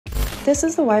This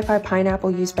is the Wi-Fi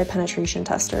pineapple used by penetration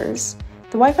testers.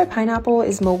 The Wi-Fi pineapple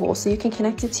is mobile, so you can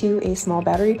connect it to a small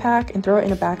battery pack and throw it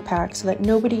in a backpack so that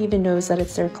nobody even knows that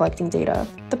it's there collecting data.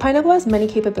 The pineapple has many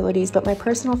capabilities, but my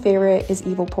personal favorite is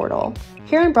Evil Portal.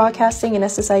 Here I'm broadcasting an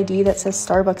SSID that says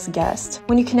Starbucks guest.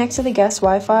 When you connect to the guest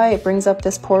Wi-Fi, it brings up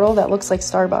this portal that looks like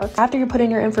Starbucks. After you put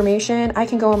in your information, I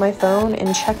can go on my phone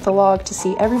and check the log to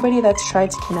see everybody that's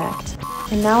tried to connect.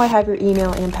 And now I have your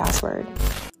email and password.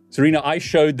 Serena, I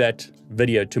showed that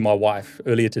video to my wife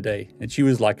earlier today, and she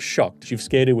was like shocked. You've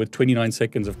scared her with 29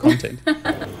 seconds of content.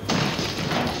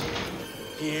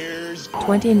 Here's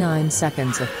 29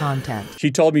 seconds of content. She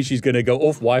told me she's going to go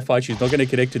off Wi-Fi. She's not going to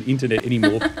connect to the internet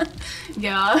anymore.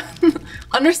 Yeah,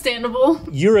 understandable.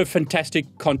 You're a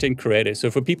fantastic content creator.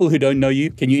 So for people who don't know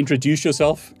you, can you introduce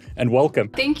yourself? And welcome.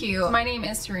 Thank you. My name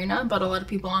is Serena, but a lot of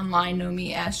people online know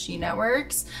me as She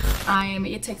Networks. I'm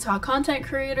a TikTok content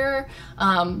creator.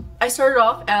 I started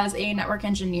off as a network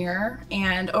engineer,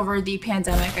 and over the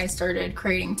pandemic, I started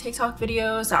creating TikTok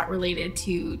videos that related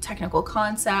to technical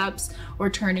concepts or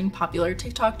turning popular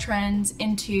TikTok trends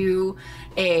into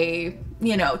a,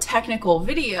 technical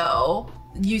video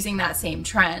using that same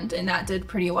trend, and that did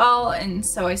pretty well. And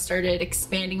so I started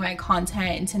expanding my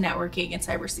content into networking and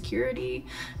cybersecurity,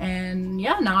 and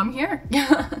yeah, now I'm here.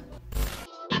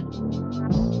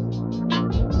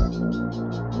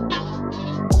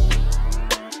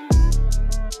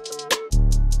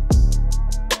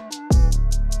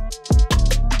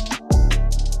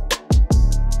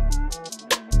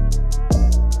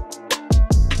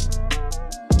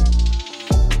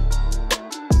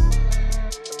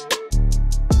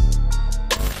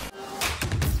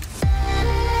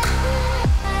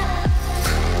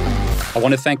 I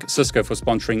want to thank Cisco for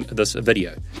sponsoring this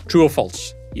video. True or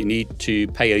false? You need to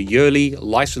pay a yearly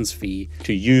license fee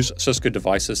to use Cisco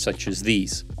devices such as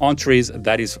these. Answer is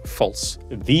that is false.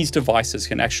 These devices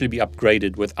can actually be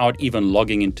upgraded without even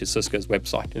logging into Cisco's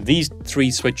website. These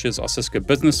three switches are Cisco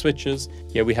Business switches.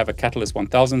 Here we have a Catalyst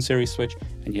 1000 series switch,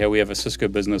 and here we have a Cisco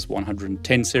Business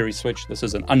 110 series switch. This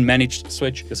is an unmanaged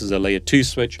switch. This is a layer 2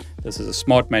 switch. This is a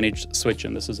smart managed switch,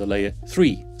 and this is a layer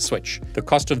 3 switch. The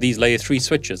cost of these layer 3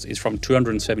 switches is from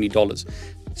 $270.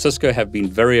 Cisco have been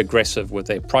very aggressive with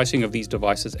their pricing of these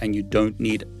devices, and you don't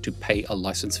need to pay a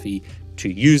license fee to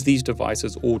use these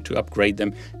devices or to upgrade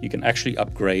them. You can actually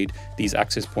upgrade these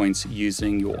access points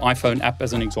using your iPhone app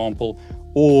as an example,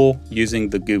 or using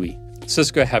the GUI.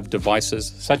 Cisco have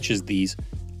devices such as these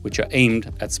which are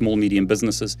aimed at small, medium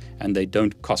businesses, and they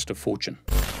don't cost a fortune.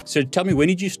 So tell me, when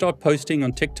did you start posting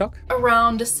on TikTok?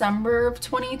 Around December of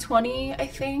 2020, I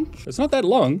think. It's not that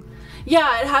long.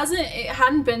 Yeah, it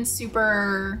hadn't been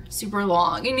super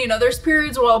long. And there's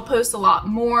periods where I'll post a lot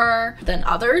more than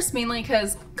others, mainly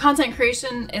because content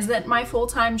creation isn't my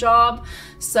full-time job.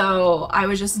 So I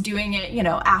was just doing it,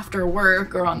 after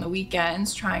work or on the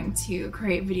weekends, trying to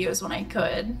create videos when I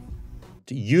could.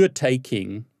 You're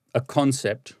taking a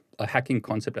concept, a hacking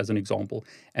concept as an example,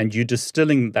 and you're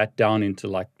distilling that down into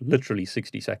like literally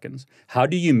 60 seconds. How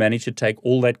do you manage to take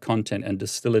all that content and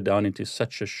distill it down into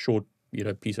such a short,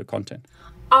 piece of content?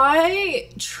 I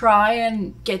try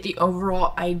and get the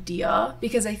overall idea,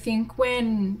 because I think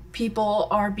when people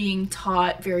are being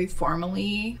taught very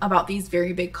formally about these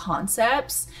very big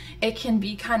concepts, it can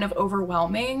be kind of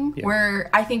overwhelming. Yeah. Where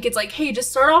I think it's like, hey, just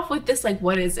start off with this, like,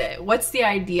 what is it? What's the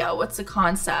idea? What's the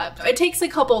concept? It takes a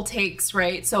couple takes,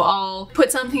 right? So I'll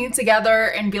put something together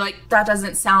and be like, that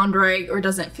doesn't sound right or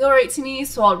doesn't feel right to me.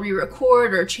 So I'll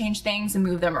re-record or change things and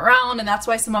move them around. And that's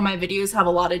why some of my videos have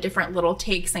a lot of different little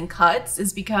takes and cuts,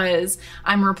 is because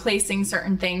I'm replacing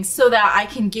certain things so that I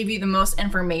can give you the most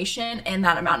information in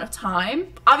that amount of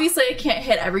time. Obviously, I can't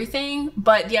hit everything,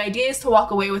 but the idea is to walk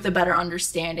away with a better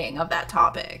understanding of that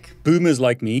topic. Boomers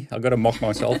like me, I've got to mock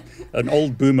myself, an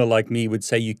old boomer like me would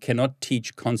say you cannot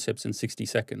teach concepts in 60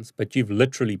 seconds, but you've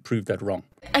literally proved that wrong.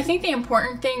 I think the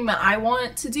important thing that I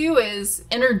want to do is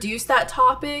introduce that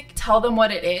topic, tell them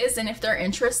what it is, and if they're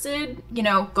interested,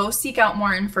 go seek out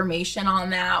more information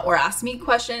on that or ask me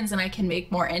questions and I can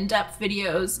make more in-depth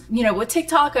videos. With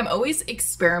TikTok, I'm always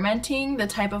experimenting the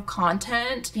type of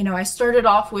content. I started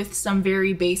off with some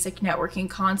very basic networking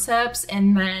concepts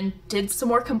and then did some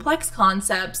more complex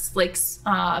concepts like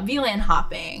VLAN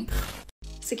hopping.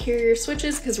 Secure your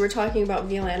switches because we're talking about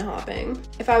VLAN hopping.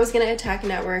 If I was going to attack a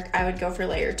network, I would go for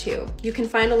layer 2. You can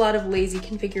find a lot of lazy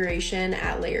configuration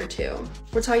at layer 2.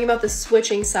 We're talking about the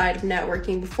switching side of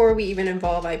networking before we even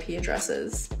involve IP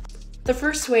addresses. The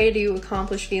first way to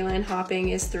accomplish VLAN hopping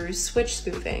is through switch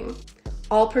spoofing.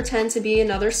 I'll pretend to be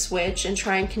another switch and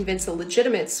try and convince a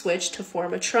legitimate switch to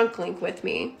form a trunk link with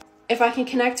me. If I can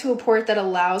connect to a port that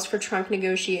allows for trunk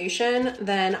negotiation,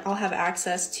 then I'll have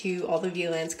access to all the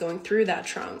VLANs going through that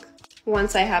trunk.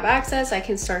 Once I have access, I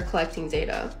can start collecting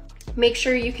data. Make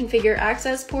sure you configure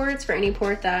access ports for any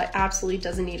port that absolutely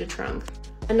doesn't need a trunk.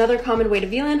 Another common way to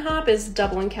VLAN hop is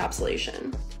double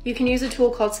encapsulation. You can use a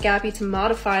tool called Scapy to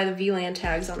modify the VLAN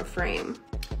tags on a frame.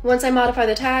 Once I modify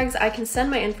the tags, I can send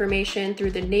my information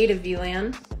through the native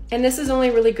VLAN, and this is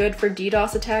only really good for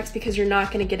DDoS attacks because you're not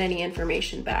going to get any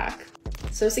information back.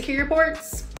 So secure your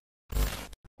ports.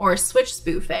 Or switch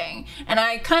spoofing. And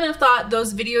I kind of thought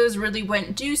those videos really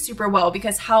wouldn't do super well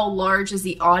because how large is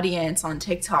the audience on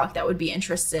TikTok that would be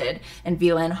interested in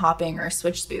VLAN hopping or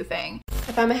switch spoofing?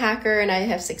 If I'm a hacker and I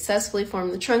have successfully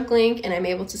formed the trunk link and I'm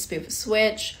able to spoof a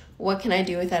switch, what can I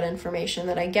do with that information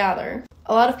that I gather?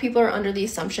 A lot of people are under the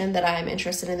assumption that I'm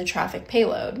interested in the traffic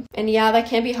payload. And yeah, that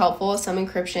can be helpful. Some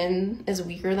encryption is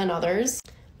weaker than others.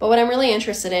 But what I'm really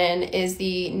interested in is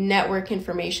the network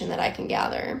information that I can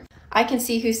gather. I can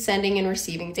see who's sending and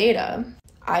receiving data.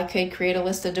 I could create a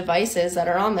list of devices that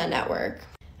are on that network.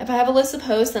 If I have a list of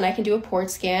hosts, then I can do a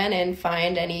port scan and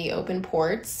find any open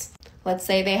ports. Let's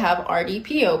say they have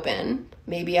RDP open.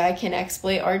 Maybe I can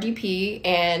exploit RDP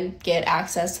and get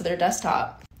access to their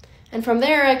desktop. And from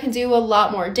there, I can do a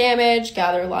lot more damage,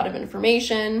 gather a lot of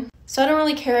information. So I don't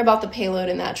really care about the payload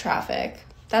in that traffic.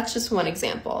 That's just one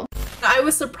example. I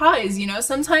was surprised, you know,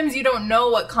 sometimes you don't know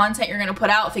what content you're going to put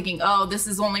out thinking, oh, this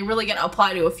is only really going to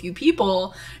apply to a few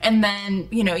people. And then,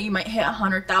 you know, you might hit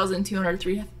 100,000, 200,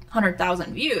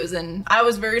 300,000 views. And I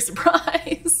was very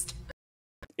surprised.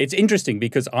 It's interesting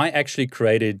because I actually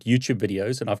created YouTube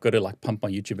videos, and I've got to like pump my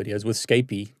YouTube videos with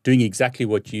Scapy, doing exactly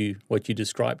what you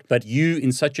described. But you,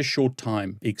 in such a short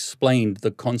time, explained the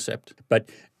concept.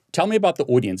 But tell me about the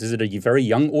audience. Is it a very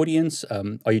young audience?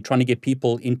 Are you trying to get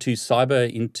people into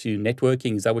cyber, into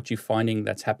networking? Is that what you're finding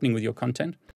that's happening with your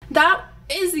content? That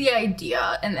is the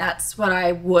idea, and that's what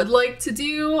I would like to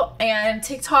do. And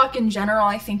TikTok in general,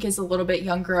 I think, is a little bit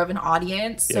younger of an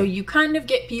audience. So you kind of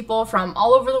get people from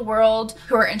all over the world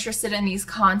who are interested in these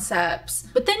concepts.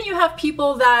 But then you have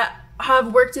people that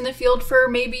have worked in the field for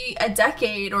maybe a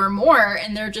decade or more,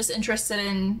 and they're just interested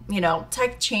in, you know,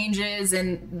 tech changes,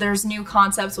 and there's new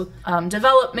concepts with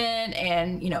development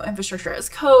and, you know, infrastructure as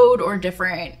code or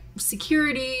different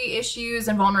security issues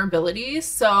and vulnerabilities.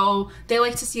 So they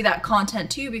like to see that content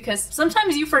too, because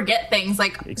sometimes you forget things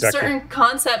like certain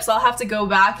concepts. I'll have to go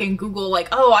back and Google like,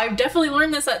 oh, I've definitely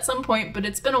learned this at some point, but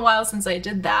it's been a while since I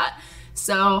did that.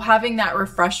 So having that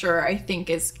refresher, I think,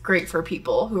 is great for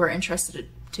people who are interested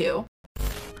too.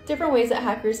 Different ways that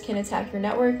hackers can attack your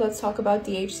network. Let's talk about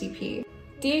DHCP.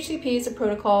 DHCP is a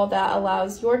protocol that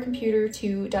allows your computer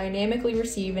to dynamically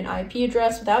receive an IP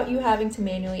address without you having to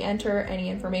manually enter any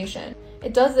information.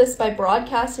 It does this by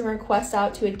broadcasting requests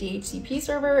out to a DHCP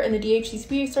server, and the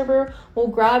DHCP server will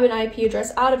grab an IP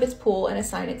address out of its pool and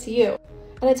assign it to you.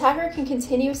 An attacker can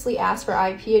continuously ask for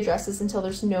IP addresses until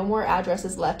there's no more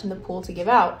addresses left in the pool to give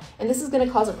out. And this is going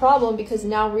to cause a problem because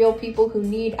now real people who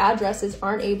need addresses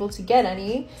aren't able to get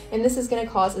any, and this is going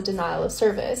to cause a denial of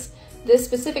service. This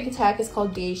specific attack is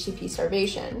called DHCP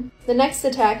starvation. The next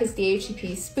attack is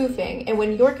DHCP spoofing, and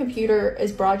when your computer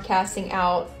is broadcasting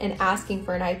out and asking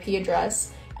for an IP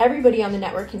address, everybody on the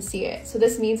network can see it. So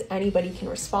this means anybody can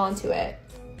respond to it.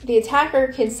 The attacker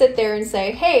can sit there and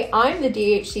say, hey, I'm the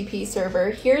DHCP server,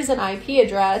 here's an IP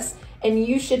address, and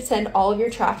you should send all of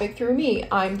your traffic through me.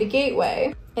 I'm the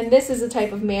gateway. And this is a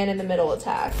type of man-in-the-middle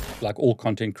attack. Like all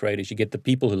content creators, you get the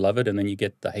people who love it and then you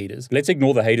get the haters. Let's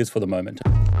ignore the haters for the moment.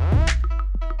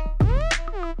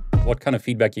 What kind of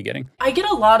feedback are you getting? I get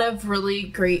a lot of really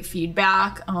great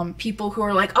feedback. People who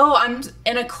are like, oh, I'm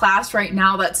in a class right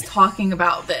now that's talking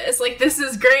about this. Like, this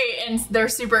is great. And they're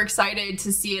super excited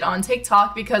to see it on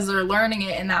TikTok because they're learning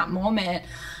it in that moment.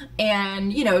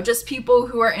 And, you know, just people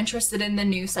who are interested in the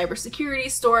new cybersecurity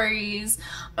stories,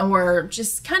 or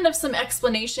just kind of some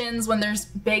explanations when there's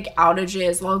big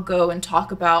outages. I'll go and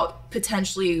talk about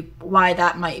potentially why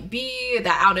that might be.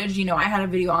 That outage, you know, I had a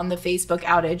video on the Facebook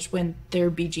outage when their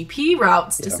BGP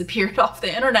routes disappeared off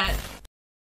the internet.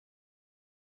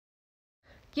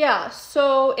 Yeah,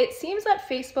 so it seems that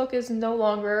Facebook is no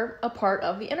longer a part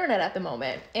of the internet at the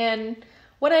moment. And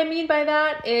what I mean by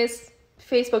that is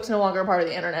Facebook's no longer a part of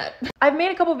the internet. I've made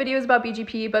a couple videos about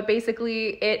BGP, but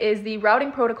basically it is the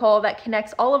routing protocol that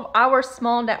connects all of our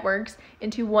small networks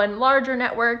into one larger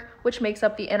network, which makes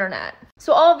up the internet.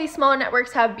 So all of these smaller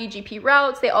networks have BGP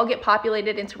routes, they all get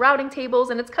populated into routing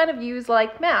tables, and it's kind of used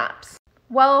like maps.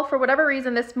 Well, for whatever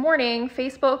reason this morning,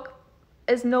 Facebook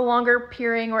is no longer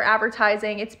peering or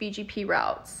advertising its BGP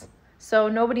routes. So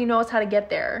nobody knows how to get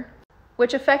there,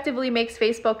 which effectively makes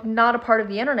Facebook not a part of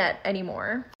the internet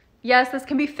anymore. Yes, this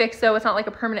can be fixed though, it's not like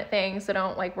a permanent thing, so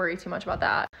don't like worry too much about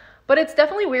that. But it's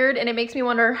definitely weird, and it makes me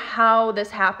wonder how this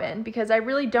happened, because I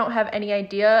really don't have any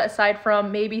idea aside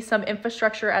from maybe some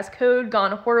infrastructure as code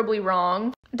gone horribly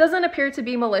wrong. It doesn't appear to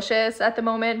be malicious at the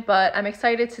moment, but I'm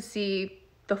excited to see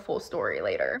the full story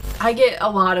later. I get a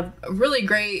lot of really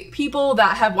great people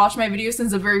that have watched my videos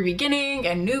since the very beginning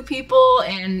and new people,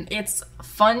 and it's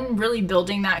fun really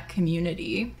building that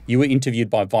community. You were interviewed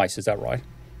by Vice, is that right?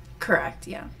 Correct,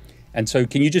 yeah. And so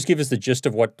can you just give us the gist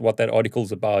of what that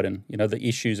article's about and, you know, the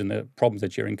issues and the problems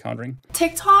that you're encountering?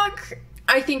 TikTok,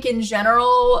 I think in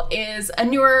general, is a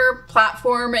newer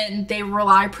platform, and they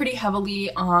rely pretty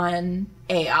heavily on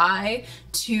AI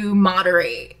to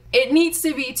moderate. It needs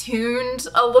to be tuned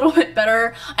a little bit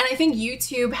better. And I think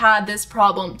YouTube had this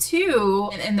problem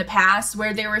too in the past,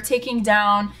 where they were taking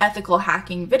down ethical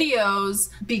hacking videos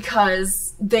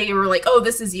because they were like, oh,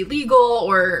 this is illegal,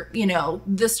 or, you know,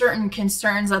 the certain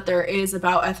concerns that there is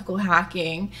about ethical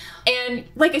hacking. And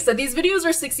like I said, these videos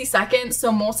are 60 seconds.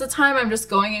 So most of the time I'm just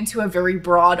going into a very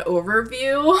broad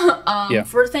overview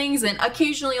for things. And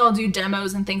occasionally I'll do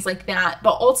demos and things like that.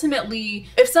 But ultimately,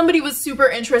 if somebody was super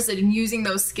interested in using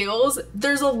those skills,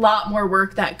 there's a lot more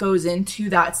work that goes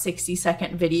into that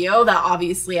 60-second video that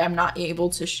obviously I'm not able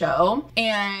to show.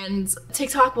 And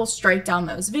TikTok will strike down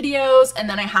those videos, and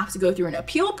then I have to go through an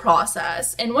appeal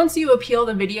process. And once you appeal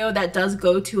the video, that does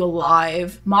go to a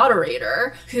live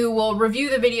moderator who will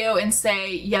review the video and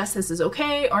say, yes, this is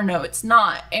okay, or no, it's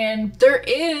not. And there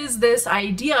is this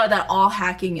idea that all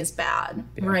hacking is bad,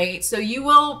 right? So you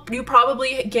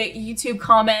probably get YouTube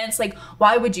comments like,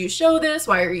 why would you show this?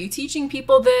 Why are you teaching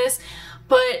people this?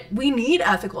 But we need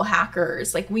ethical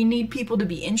hackers. Like, we need people to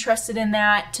be interested in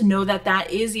that, to know that that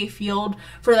is a field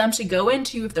for them to go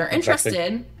into if they're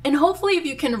interested. And hopefully if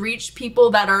you can reach people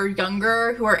that are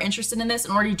younger who are interested in this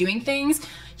and already doing things,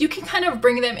 you can kind of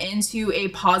bring them into a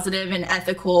positive and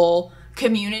ethical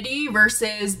community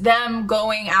versus them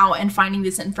going out and finding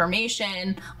this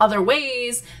information other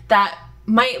ways that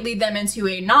might lead them into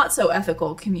a not so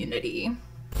ethical community.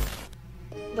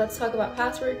 Let's talk about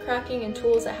password cracking and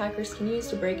tools that hackers can use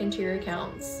to break into your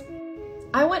accounts.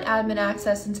 I want admin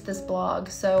access into this blog,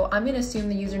 so I'm going to assume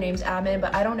the username's admin,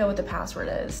 but I don't know what the password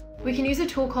is. We can use a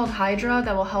tool called Hydra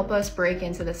that will help us break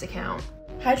into this account.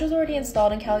 Hydra's already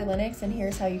installed in Kali Linux, and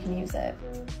here's how you can use it.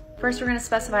 First, we're going to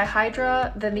specify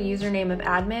Hydra, then the username of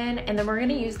admin, and then we're going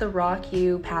to use the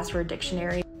raw-q password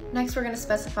dictionary. Next, we're going to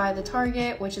specify the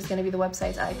target, which is going to be the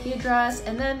website's IP address,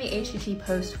 and then the HTTP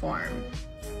post form.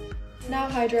 Now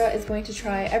Hydra is going to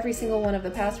try every single one of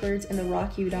the passwords in the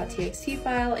rawq.txt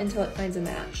file until it finds a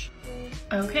match.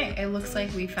 Okay, it looks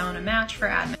like we found a match for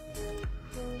admin.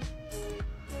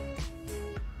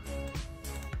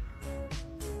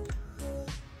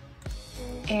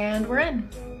 And we're in.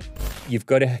 You've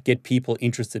got to get people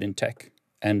interested in tech.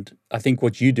 And I think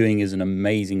what you're doing is an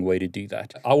amazing way to do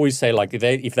that. I always say, like,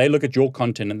 if they look at your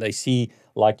content and they see,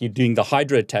 like, you're doing the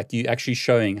Hydra attack, you're actually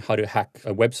showing how to hack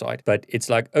a website. But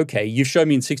it's like, okay, you show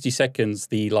me in 60 seconds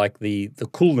the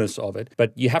coolness of it,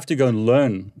 but you have to go and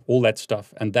learn all that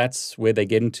stuff. And that's where they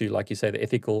get into, like you say, the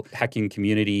ethical hacking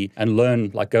community and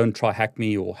learn, like, go and try Hack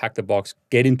Me or Hack the Box,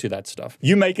 get into that stuff.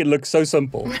 You make it look so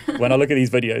simple when I look at these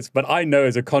videos, but I know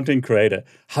as a content creator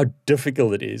how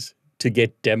difficult it is to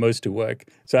get demos to work.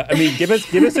 So, I mean, give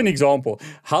us an example.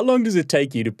 How long does it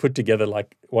take you to put together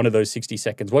like one of those 60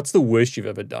 seconds? What's the worst you've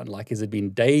ever done? Like, has it been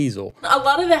days or? A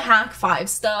lot of the HAK5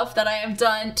 stuff that I have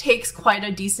done takes quite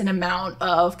a decent amount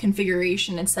of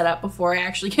configuration and setup before I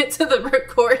actually get to the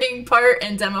recording part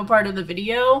and demo part of the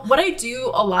video. What I do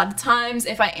a lot of times,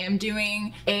 if I am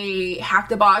doing a Hack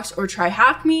the Box or try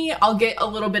Hack Me, I'll get a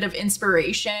little bit of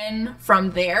inspiration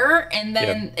from there. And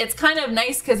then it's kind of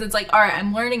nice because it's like, all right,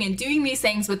 I'm learning and doing these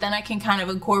things, but then I can kind of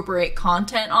incorporate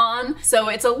content on. So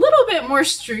it's a little bit more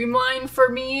streamlined for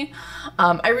me.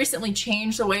 I recently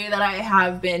changed the way that I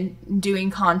have been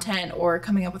doing content or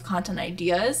coming up with content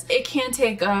ideas. It can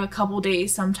take a couple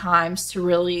days sometimes to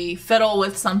really fiddle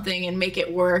with something and make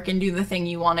it work and do the thing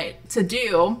you want it to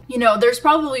do. You know, there's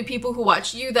probably people who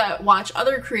watch you that watch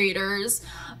other creators,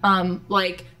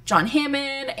 like John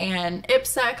Hammond and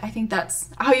Ipsec, I think that's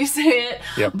how you say it.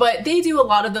 Yep. But they do a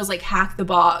lot of those like Hack the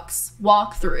Box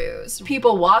walkthroughs.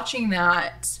 People watching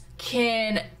that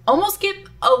can almost get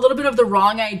a little bit of the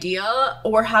wrong idea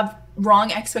or have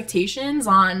wrong expectations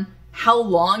on how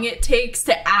long it takes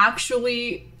to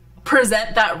actually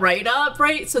present that write-up,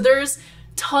 right? So there's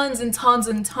tons and tons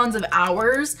and tons of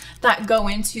hours that go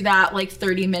into that like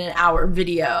 30-minute hour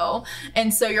video.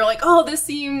 And so you're like, oh, this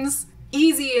seems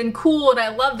easy and cool and I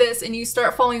love this, and you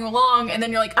start following along and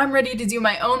then you're like, I'm ready to do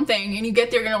my own thing, and you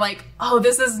get there and you're like, oh,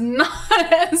 this is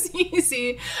not as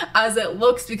easy as it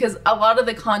looks, because a lot of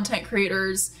the content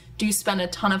creators do spend a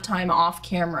ton of time off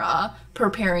camera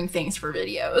preparing things for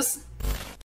videos.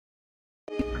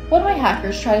 One way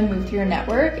hackers try to move through your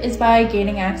network is by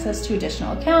gaining access to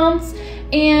additional accounts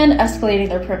and escalating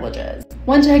their privileges.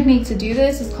 One technique to do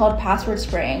this is called password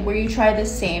spraying, where you try the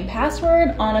same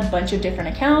password on a bunch of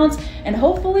different accounts and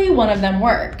hopefully one of them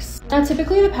works. Now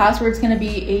typically the password is going to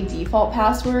be a default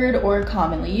password or a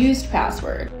commonly used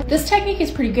password. This technique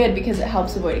is pretty good because it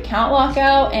helps avoid account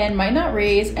lockout and might not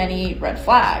raise any red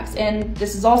flags. And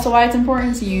this is also why it's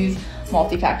important to use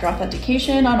multi-factor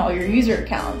authentication on all your user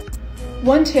accounts.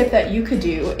 One tip that you could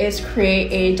do is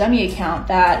create a dummy account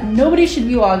that nobody should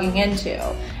be logging into,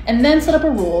 and then set up a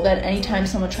rule that anytime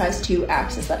someone tries to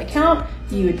access that account,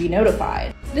 you would be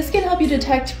notified. This can help you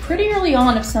detect pretty early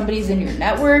on if somebody's in your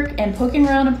network and poking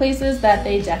around in places that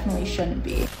they definitely shouldn't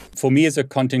be. For me as a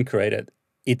content creator,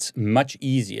 it's much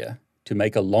easier to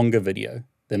make a longer video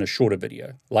than a shorter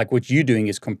video. Like what you're doing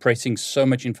is compressing so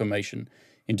much information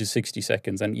into 60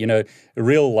 seconds. And, you know, a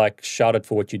real like shout out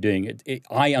for what you're doing.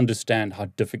 I understand how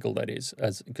difficult that is,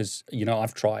 because, you know,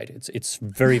 I've tried. It's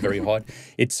very, very hard.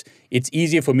 It's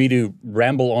easier for me to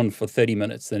ramble on for 30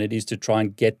 minutes than it is to try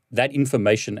and get that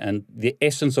information and the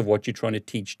essence of what you're trying to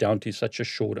teach down to such a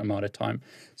short amount of time.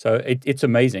 So it's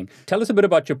amazing. Tell us a bit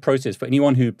about your process for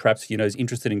anyone who perhaps, you know, is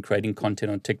interested in creating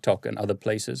content on TikTok and other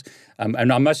places.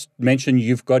 And I must mention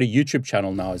you've got a YouTube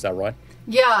channel now, is that right?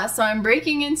 Yeah, so I'm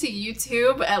breaking into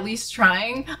YouTube, at least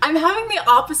trying. I'm having the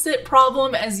opposite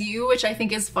problem as you, which I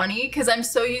think is funny because I'm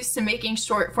so used to making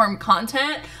short form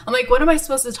content. I'm like, what am I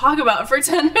supposed to talk about for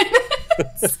 10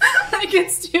 minutes? Like,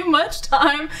 it's too much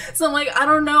time. So I'm like, I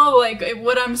don't know, like,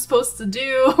 what I'm supposed to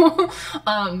do.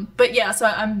 But yeah, so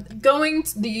I'm going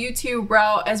to the YouTube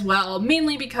route as well,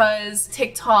 mainly because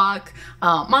TikTok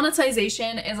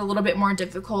monetization is a little bit more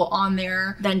difficult on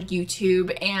there than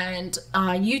YouTube, and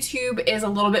YouTube is a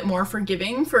little bit more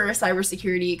forgiving for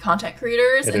cybersecurity content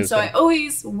creators. And so I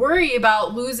always worry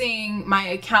about losing my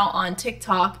account on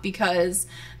TikTok because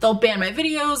they'll ban my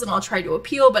videos and I'll try to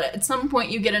appeal, but at some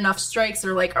point you get enough strikes,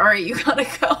 they're like, all right, you gotta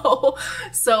go.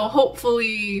 So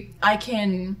hopefully I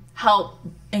can help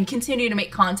and continue to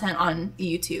make content on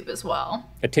YouTube as well.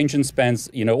 Attention spans,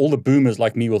 you know, all the boomers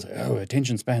like me will say, oh,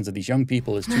 attention spans of these young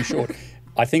people is too short.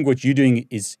 I think what you're doing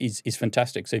is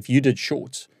fantastic. So if you did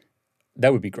shorts,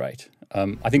 that would be great.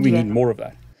 I think we need more of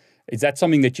that. Is that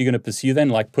something that you're going to pursue then?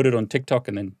 Like put it on TikTok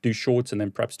and then do shorts and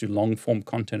then perhaps do long form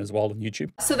content as well on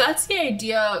YouTube? So that's the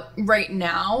idea right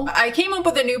now. I came up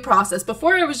with a new process.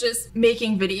 Before I was just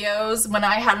making videos. When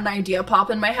I had an idea pop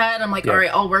in my head, I'm like, all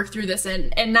right, I'll work through this.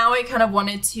 And now I kind of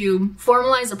wanted to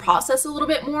formalize the process a little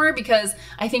bit more, because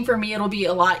I think for me, it'll be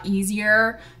a lot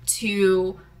easier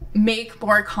to make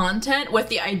more content with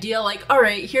the idea like, all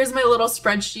right, here's my little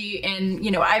spreadsheet, and you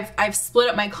know, I've split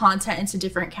up my content into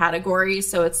different categories.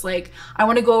 So it's like, I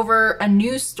want to go over a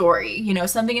news story, you know,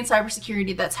 something in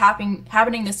cybersecurity that's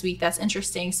happening this week that's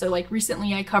interesting. So like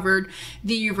recently I covered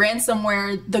the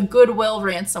ransomware, the Goodwill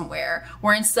ransomware,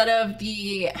 where instead of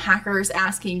the hackers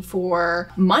asking for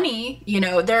money, you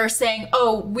know, they're saying,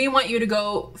 oh, we want you to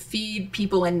go feed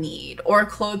people in need or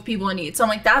clothe people in need. So I'm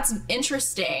like, that's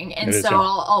interesting. And so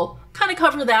I'll kind of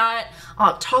cover that,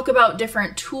 talk about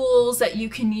different tools that you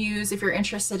can use if you're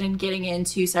interested in getting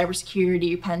into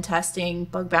cybersecurity, pen testing,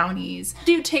 bug bounties,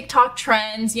 do TikTok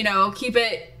trends, you know, keep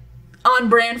it on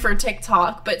brand for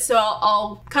TikTok. But so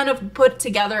I'll kind of put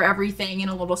together everything in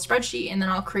a little spreadsheet, and then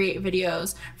I'll create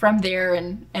videos from there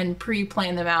and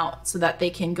pre-plan them out so that they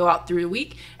can go out through the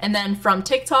week. And then from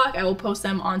TikTok, I will post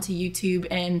them onto YouTube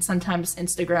and sometimes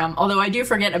Instagram, although I do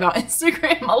forget about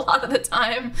Instagram a lot of the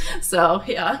time. So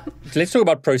yeah. Let's talk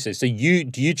about process. So do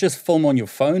you just film on your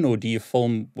phone, or do you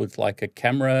film with like a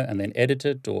camera and then edit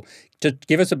it? Or just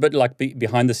give us a bit like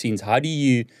behind the scenes. How do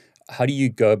you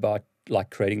go about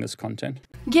like creating this content?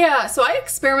 Yeah, so I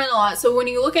experiment a lot. So when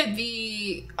you look at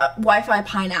the Wi-Fi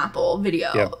pineapple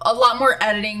video, a lot more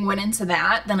editing went into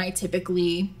that than I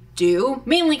typically do,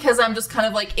 mainly because I'm just kind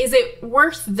of like, is it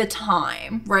worth the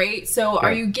time, right? So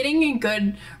are you getting a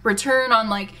good return on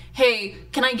like, hey,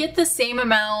 can I get the same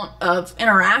amount of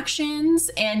interactions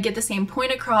and get the same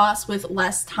point across with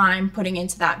less time putting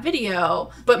into that video?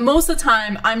 But most of the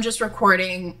time I'm just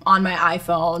recording on my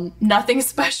iPhone, nothing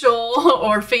special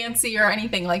or fancy or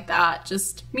anything like that.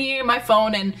 Just me and my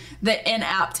phone and the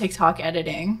in-app TikTok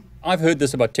editing. I've heard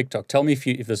this about TikTok. Tell me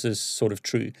if this is sort of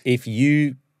true. If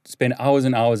you spend hours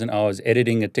and hours and hours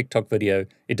editing a TikTok video,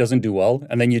 it doesn't do well,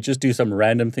 and then you just do some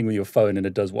random thing with your phone and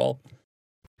it does well.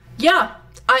 Yeah,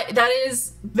 that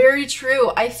is very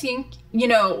true. I think, you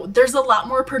know, there's a lot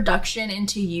more production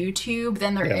into YouTube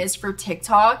than there is for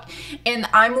TikTok. And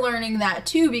I'm learning that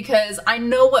too, because I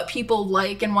know what people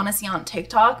like and want to see on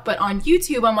TikTok, but on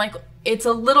YouTube, I'm like, it's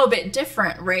a little bit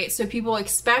different, right? So people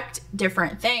expect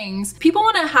different things. People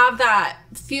want to have that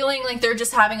feeling like they're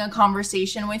just having a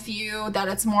conversation with you, that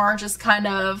it's more just kind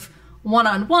of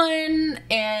one-on-one,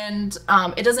 and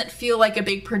it doesn't feel like a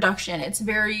big production. It's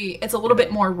a little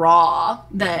bit more raw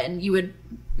than you would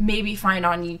maybe find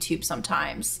on YouTube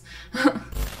sometimes.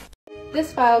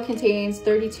 This file contains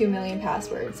 32 million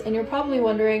passwords, and you're probably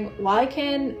wondering, why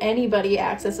can anybody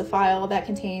access a file that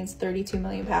contains 32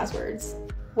 million passwords?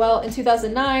 Well, in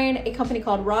 2009, a company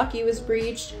called Rocky was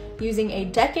breached using a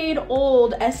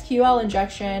decade-old SQL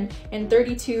injection, and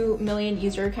 32 million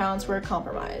user accounts were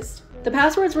compromised. The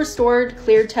passwords were stored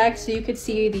clear text, so you could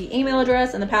see the email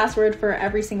address and the password for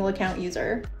every single account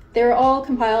user. They were all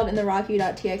compiled in the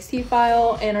rocky.txt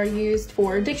file and are used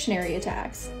for dictionary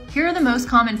attacks. Here are the most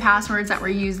common passwords that were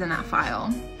used in that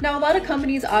file. Now, a lot of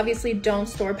companies obviously don't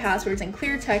store passwords in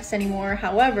clear text anymore.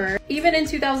 However, even in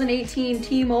 2018,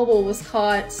 T-Mobile was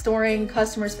caught storing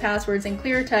customers' passwords in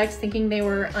clear text, thinking they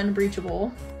were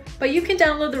unbreachable. But you can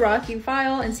download the Rocky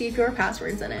file and see if your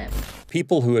password's in it.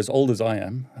 People who are as old as I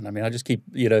am, and I mean, I just keep,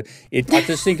 you know, I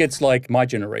just think it's like my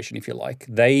generation, if you like.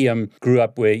 They grew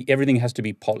up where everything has to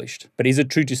be polished. But is it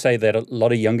true to say that a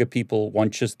lot of younger people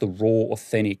want just the raw,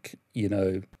 authentic, you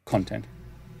know, content?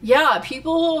 Yeah,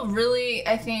 people really,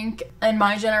 I think, in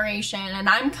my generation, and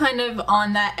I'm kind of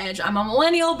on that edge. I'm a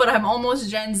millennial, but I'm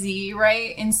almost Gen Z,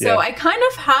 right? And so I kind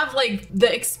of have like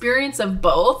the experience of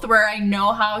both, where I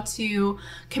know how to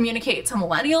communicate to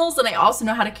millennials, and I also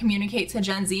know how to communicate to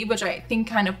Gen Z, which I think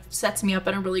kind of sets me up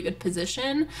in a really good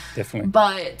position. Definitely.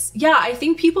 But yeah, I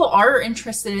think people are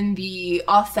interested in the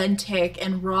authentic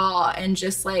and raw, and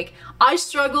just like, I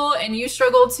struggle and you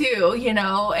struggle too, you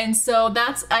know? And so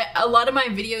that's, a lot of my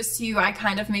videos too, I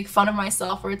kind of make fun of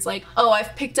myself, where it's like, oh,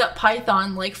 I've picked up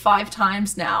Python like 5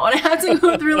 times now, and I had to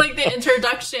go through like the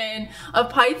introduction of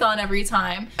Python every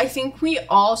time. I think we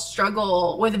all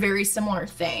struggle with very similar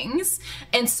things.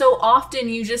 And so often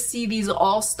you just see these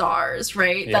all-stars,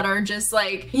 right? That are just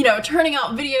like, you know, turning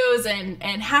out videos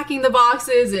and hacking the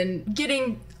boxes and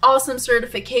getting awesome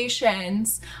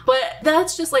certifications, but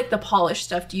that's just like the polished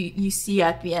stuff you see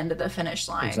at the end of the finish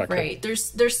line, right?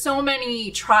 There's so many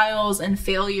trials and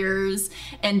failures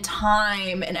and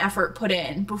time and effort put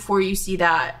in before you see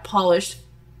that polished,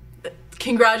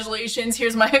 congratulations,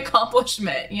 here's my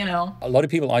accomplishment, you know? A lot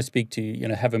of people I speak to, you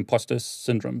know, have imposter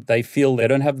syndrome. They feel they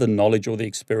don't have the knowledge or the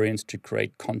experience to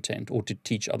create content or to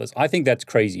teach others. I think that's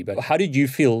crazy. But how did you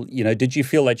feel? You know, did you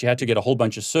feel that you had to get a whole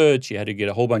bunch of certs, you had to get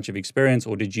a whole bunch of experience,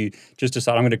 or did you just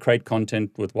decide, I'm going to create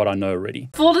content with what I know already?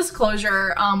 Full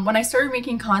disclosure, when I started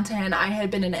making content, I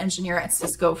had been an engineer at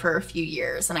Cisco for a few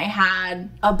years, and I had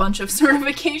a bunch of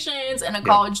certifications and a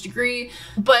college degree.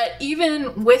 But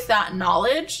even with that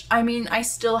knowledge, I mean, I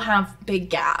still have big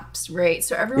gaps, right?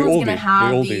 So everyone's going to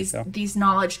have these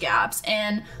knowledge gaps.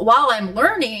 And while I'm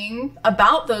learning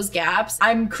about those gaps,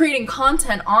 I'm creating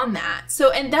content on that.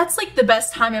 So, and that's like the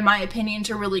best time, in my opinion,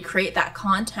 to really create that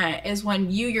content, is when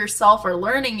you yourself are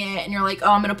learning it and you're like,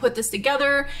 oh, I'm going to put this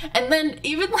together. And then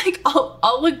even like,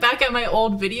 I'll look back at my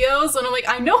old videos and I'm like,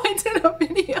 I know I did a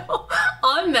video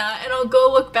on that. And I'll go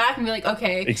look back and be like,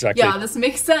 okay, yeah, this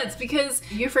makes sense, because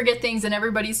you forget things and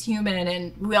everybody's human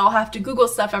and we all have to Google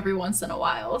stuff every once in a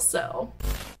while, so.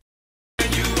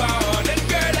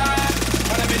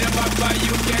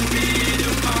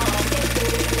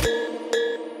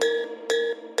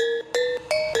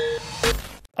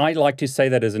 I like to say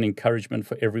that as an encouragement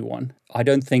for everyone. I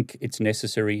don't think it's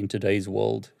necessary in today's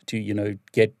world to, you know,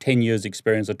 get 10 years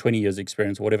experience or 20 years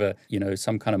experience, or whatever, you know,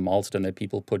 some kind of milestone that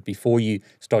people put before you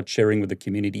start sharing with the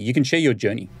community. You can share your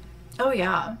journey. Oh,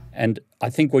 yeah. And I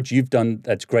think what you've done,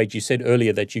 that's great. You said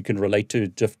earlier that you can relate to a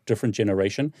different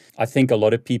generation. I think a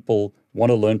lot of people want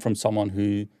to learn from someone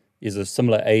who is a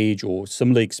similar age or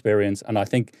similar experience. And I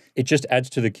think it just adds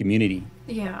to the community.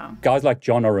 Yeah. Guys like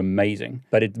John are amazing,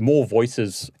 but more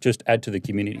voices just add to the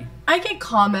community. I get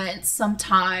comments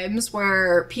sometimes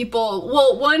where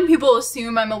people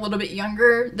assume I'm a little bit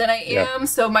younger than I am. Yeah.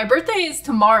 So my birthday is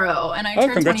tomorrow and I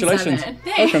turn congratulations. 27.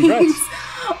 Thanks. Oh,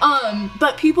 congrats.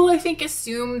 But people, I think,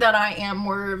 assume that I am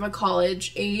more of a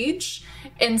college age.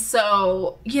 And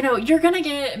so, you know, you're going to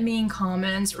get mean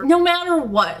comments no matter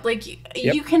what. Like,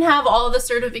 you can have all the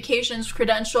certifications,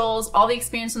 credentials, all the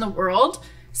experience in the world.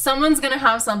 Someone's going to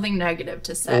have something negative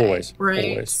to say. Always.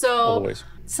 Right? Always. So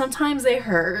sometimes they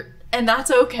hurt. and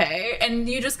that's okay. And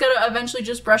you just gotta eventually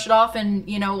just brush it off. And,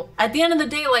 you know, at the end of the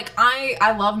day, like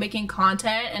I love making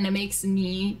content and it makes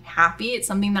me happy. It's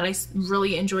something that I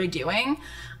really enjoy doing.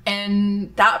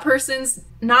 And that person's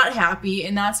not happy,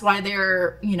 and that's why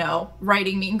they're, you know,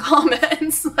 writing mean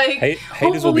comments. Like,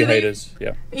 haters will be haters.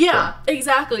 Yeah,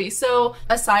 exactly. So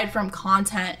aside from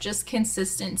content, just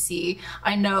consistency.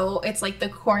 I know it's like the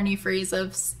corny phrase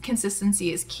of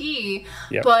consistency is key,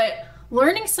 but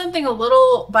learning something a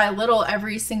little by little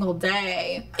every single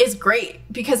day is great,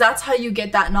 because that's how you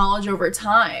get that knowledge over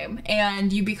time,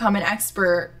 and you become an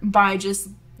expert by just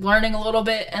learning a little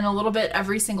bit and a little bit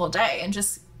every single day, and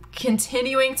just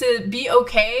continuing to be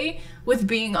okay with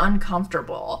being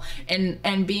uncomfortable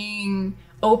and being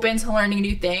open to learning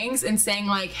new things, and saying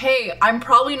like, hey, I'm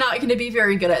probably not going to be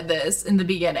very good at this in the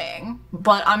beginning,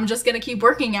 but I'm just going to keep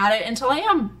working at it until I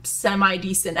am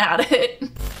semi-decent at it.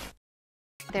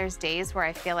 There's days where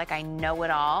I feel like I know it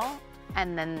all,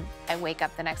 and then I wake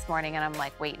up the next morning and I'm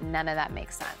like, wait, none of that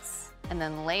makes sense. And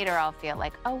then later I'll feel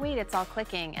like, oh wait, it's all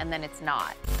clicking, and then it's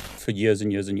not. For years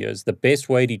and years and years, the best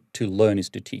way to learn is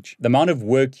to teach. The amount of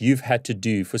work you've had to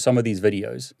do for some of these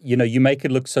videos, you know, you make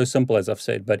it look so simple, as I've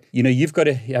said, but you know, you've got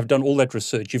to have done all that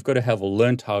research. You've got to have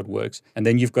learned how it works, and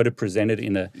then you've got to present it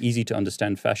in an easy to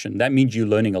understand fashion. That means you're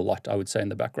learning a lot, I would say, in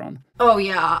the background. Oh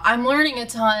yeah, I'm learning a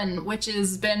ton, which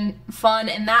has been fun.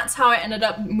 And that's how I ended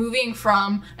up moving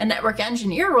from a network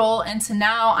engineer role into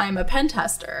now I'm a pen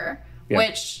tester.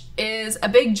 Which is a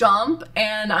big jump,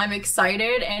 and I'm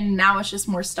excited, and now it's just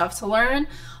more stuff to learn.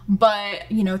 But,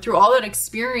 you know, through all that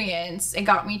experience, it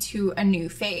got me to a new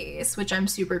phase, which I'm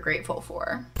super grateful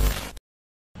for.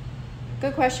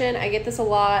 Good question. I get this a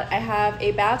lot. I have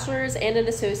a bachelor's and an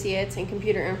associate's in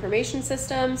computer information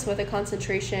systems with a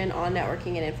concentration on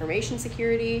networking and information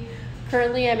security.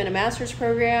 Currently, I'm in a master's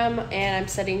program, and I'm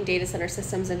studying data center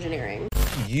systems engineering.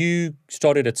 You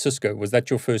started at Cisco. Was that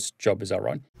your first job? Is that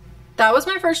right? That was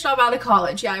my first job out of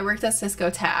college. Yeah, I worked at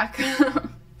Cisco Tech.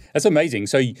 That's amazing.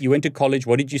 So you went to college.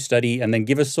 What did you study? And then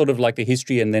give us sort of like the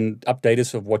history, and then update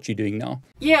us of what you're doing now.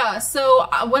 Yeah, so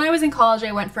when I was in college,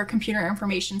 I went for computer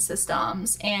information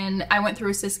systems, and I went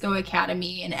through a Cisco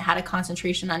Academy, and it had a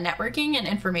concentration on networking and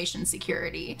information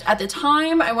security. At the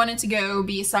time, I wanted to go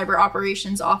be a cyber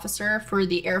operations officer for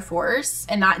the Air Force,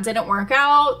 and that didn't work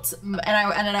out. And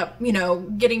I ended up, you know,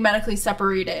 getting medically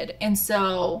separated. And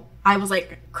so I was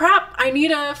like, crap, I need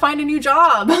to find a new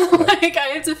job. Like,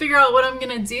 I have to figure out what I'm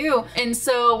gonna do. And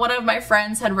so one of my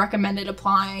friends had recommended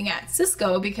applying at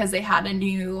Cisco because they had a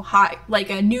new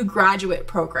a new graduate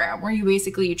program where you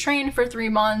basically train for 3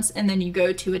 months, and then you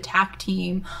go to a TAC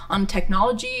team on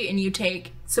technology, and you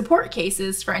take support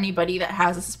cases for anybody that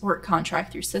has a support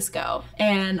contract through Cisco.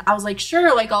 And I was like,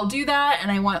 sure, like I'll do that. And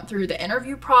I went through the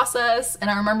interview process, and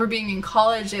I remember being in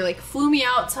college, they like flew me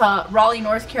out to Raleigh,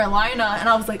 North Carolina, and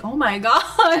I was like, oh my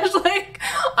gosh, like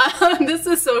this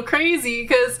is so crazy,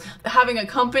 because having a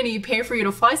company pay for you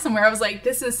to fly somewhere, I was like,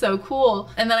 this is so cool.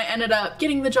 And then I ended up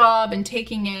getting the job and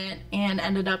taking it, and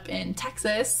ended up in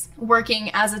Texas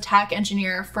working as a TAC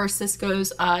engineer for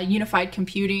Cisco's unified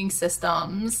computing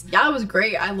systems. Yeah, it was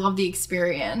great. I love the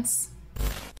experience.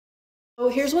 So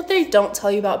here's what they don't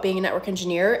tell you about being a network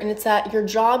engineer, and it's that your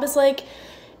job is like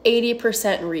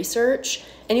 80% research,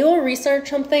 and you will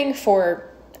research something for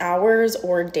hours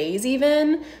or days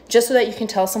even, just so that you can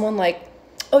tell someone like,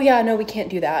 oh yeah, no, we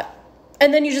can't do that.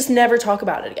 And then you just never talk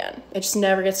about it again. It just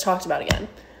never gets talked about again.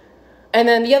 And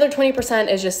then the other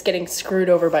 20% is just getting screwed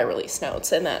over by release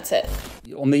notes, and that's it.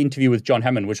 On the interview with John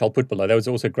Hammond, which I'll put below, that was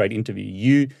also a great interview.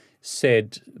 You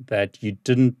said that you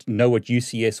didn't know what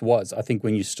UCS was, I think,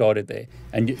 when you started there.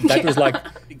 And that was like,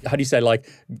 how do you say,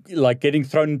 like getting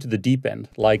thrown into the deep end.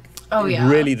 Like, oh, yeah.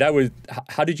 Really, that was,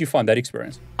 how did you find that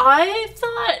experience? I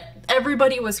thought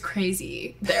everybody was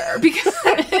crazy there, because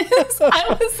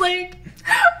I was like,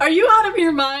 are you out of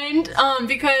your mind?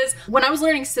 Because when I was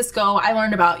learning Cisco, I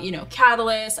learned about, you know,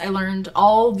 Catalyst. I learned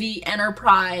all the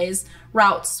enterprise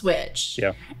route switch.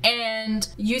 Yeah. And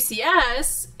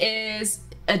UCS is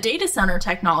a data center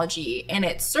technology, and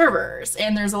it's servers,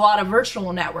 and there's a lot of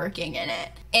virtual networking in it.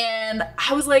 And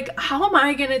I was like, how am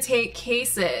I going to take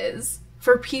cases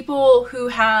for people who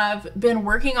have been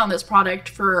working on this product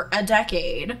for a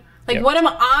decade? Like, what am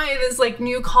I, this like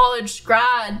new college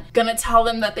grad, gonna tell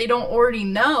them that they don't already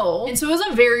know? And so it was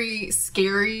a very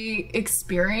scary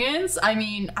experience. I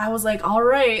mean, I was like, all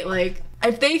right, like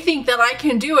if they think that I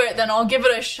can do it, then I'll give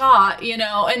it a shot, you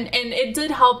know? And it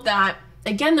did help that,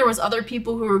 again, there was other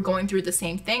people who were going through the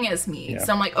same thing as me.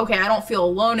 So I'm like, okay, I don't feel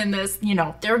alone in this, you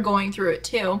know, they're going through it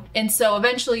too. And so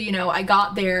eventually, you know, I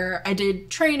got there, I did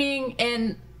training,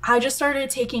 and I just started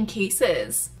taking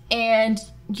cases. and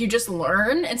you just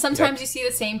learn. And sometimes you see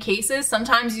the same cases.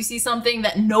 Sometimes you see something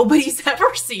that nobody's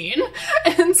ever seen.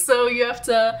 And so you have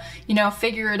to, you know,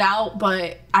 figure it out.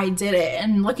 But I did it.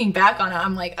 And looking back on it,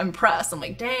 I'm like impressed. I'm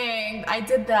like, dang, I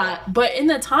did that. But in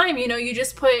the time, you know, you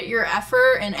just put your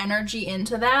effort and energy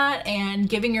into that and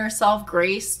giving yourself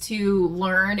grace to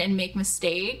learn and make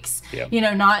mistakes, you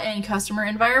know, not in customer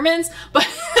environments, but,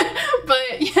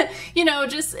 you know,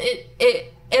 just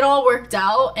it all worked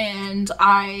out, and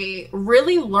I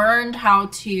really learned how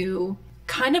to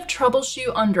kind of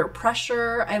troubleshoot under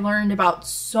pressure. I learned about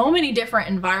so many different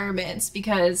environments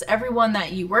because everyone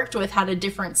that you worked with had a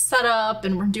different setup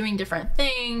and were doing different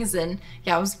things. And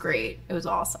yeah, it was great. It was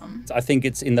awesome. I think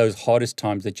it's in those hardest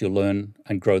times that you learn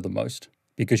and grow the most,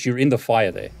 because you're in the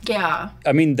fire there. Yeah.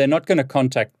 I mean, they're not going to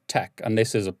contact TAK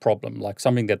unless there's a problem, like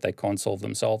something that they can't solve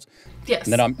themselves. Yes.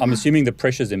 And then I'm assuming the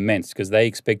pressure's immense because they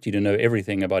expect you to know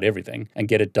everything about everything and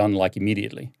get it done like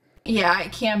immediately. Yeah,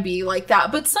 it can be like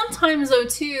that. But sometimes though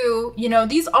too, you know,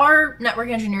 these are network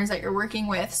engineers that you're working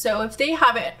with. So if they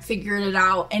haven't figured it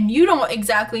out and you don't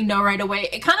exactly know right away,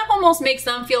 it kind of almost makes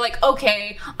them feel like,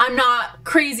 okay, I'm not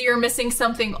crazy or missing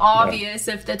something obvious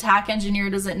if the TAK engineer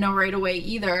doesn't know right away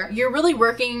either. You're really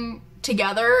working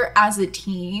together as a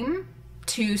team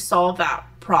to solve that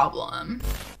problem.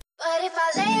 But if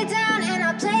I lay down and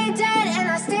I play dead and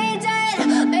I stay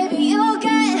dead, maybe you'll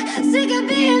get sick of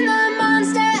being the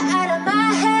monster out of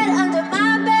my head, under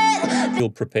my bed. Feel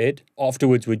prepared.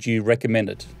 Afterwards, would you recommend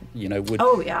it? You know,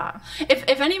 Oh yeah.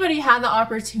 If anybody had the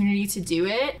opportunity to do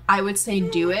it, I would say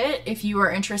do it. If you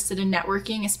are interested in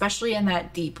networking, especially in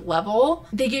that deep level,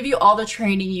 they give you all the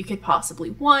training you could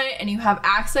possibly want, and you have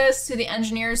access to the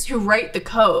engineers who write the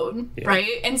code,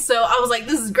 right? And so I was like,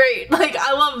 this is great. Like,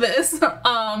 I love this.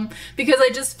 Because I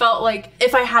just felt like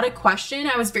if I had a question,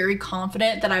 I was very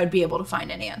confident that I would be able to find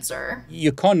an answer.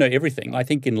 You can't know everything. I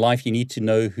think in life you need to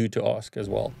know who to ask as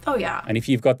well. Oh yeah. And if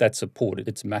you've got that support,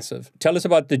 it's massive. Tell us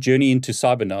about the journey into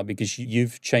cyber now, because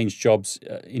you've changed jobs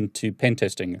into pen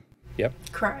testing. Yep.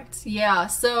 Correct. Yeah.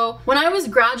 So when I was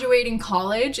graduating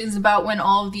college is about when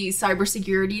all of these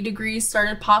cybersecurity degrees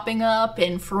started popping up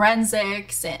in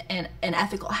forensics and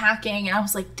ethical hacking. And I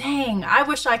was like, dang, I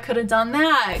wish I could have done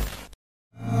that.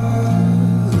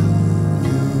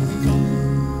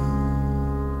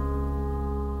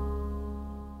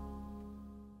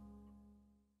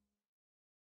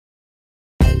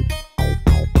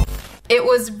 It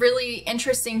was really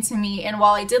interesting to me, and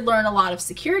while I did learn a lot of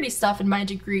security stuff in my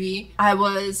degree, I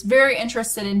was very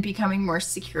interested in becoming more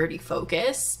security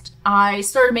focused. I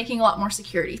started making a lot more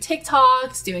security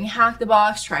TikToks, doing Hack the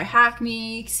Box, Try Hack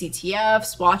Me,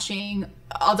 CTFs, watching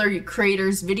other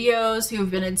creators' videos who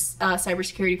have been in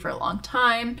cybersecurity for a long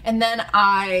time. And then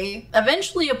I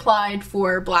eventually applied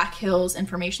for Black Hills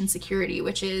Information Security,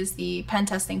 which is the pen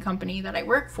testing company that I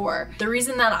work for. The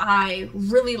reason that I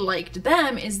really liked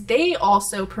them is they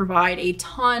also provide a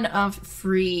ton of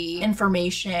free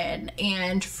information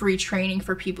and free training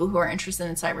for people who are interested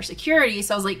in cybersecurity.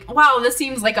 So I was like, wow, this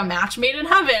seems like a match made in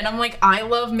heaven. I'm like, I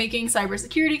love making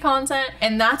cybersecurity content,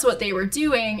 and that's what they were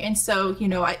doing. And so, you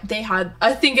know, they had,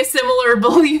 I think, a similar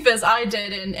belief as I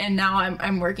did, and now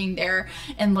I'm working there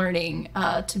and learning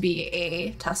to be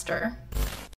a tester.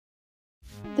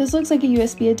 This looks like a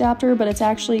USB adapter, but it's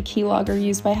actually a keylogger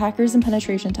used by hackers and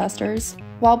penetration testers.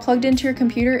 While plugged into your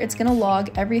computer, it's going to log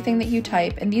everything that you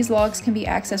type, and these logs can be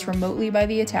accessed remotely by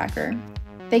the attacker.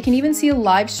 They can even see a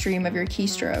live stream of your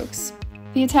keystrokes.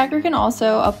 The attacker can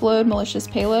also upload malicious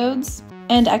payloads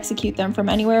and execute them from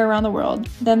anywhere around the world.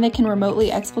 Then they can remotely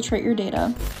exfiltrate your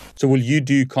data. So will you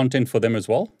do content for them as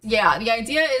well? Yeah, the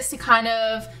idea is to kind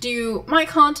of do my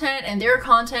content and their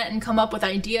content and come up with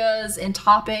ideas and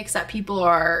topics that people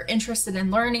are interested in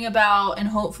learning about, and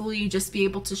hopefully just be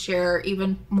able to share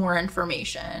even more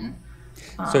information.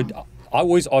 So I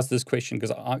always ask this question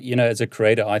because, you know, as a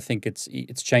creator, I think it's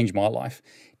changed my life.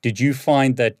 Did you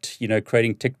find that, you know,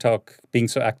 creating TikTok, being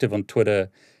so active on Twitter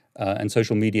and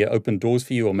social media opened doors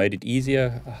for you or made it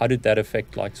easier? How did that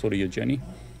affect, like, sort of your journey?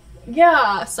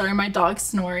 Yeah, sorry, my dog's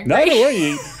snoring. No, don't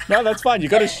worry. No, that's fine. You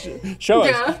got to show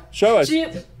us. Show us.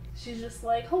 She's just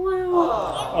like, hello.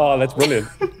 Oh, that's brilliant.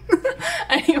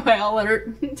 Anyway, I'll let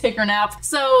her take her nap.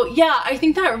 So yeah, I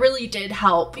think that really did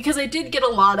help because I did get a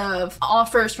lot of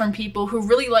offers from people who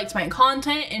really liked my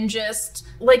content and just,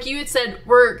 like you had said,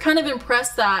 were kind of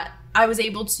impressed that I was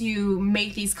able to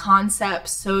make these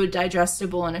concepts so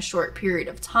digestible in a short period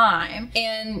of time.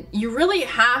 And you really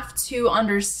have to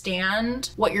understand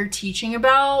what you're teaching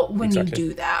about when you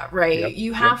do that, right? Yep.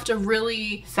 You have to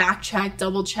really fact check,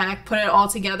 double check, put it all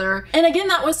together. And again,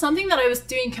 that was something that I was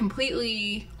doing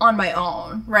completely on my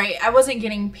own, right? I wasn't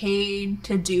getting paid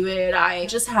to do it. I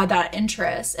just had that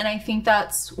interest. And I think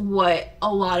that's what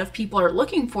a lot of people are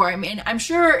looking for. I mean, I'm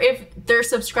sure if they're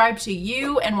subscribed to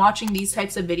you and watching these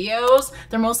types of videos,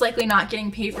 they're most likely not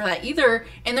getting paid for that either.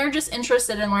 And they're just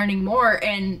interested in learning more.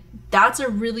 And that's a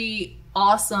really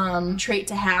awesome trait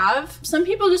to have. Some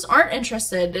people just aren't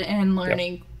interested in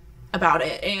learning about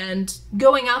it and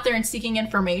going out there and seeking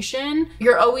information.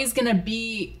 You're always going to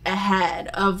be ahead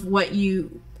of what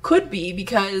you could be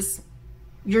because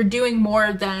you're doing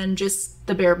more than just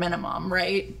the bare minimum,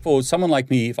 right? For someone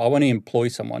like me, if I want to employ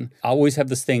someone, I always have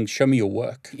this thing, show me your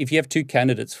work. If you have two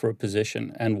candidates for a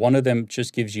position and one of them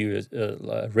just gives you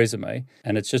a resume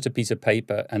and it's just a piece of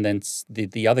paper, and then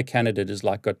the other candidate is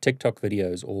like got TikTok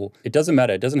videos, or it doesn't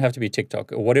matter, it doesn't have to be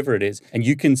TikTok or whatever it is, and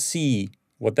you can see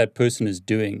what that person is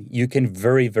doing, you can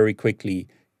very, very quickly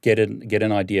get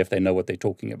an idea if they know what they're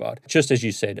talking about. Just as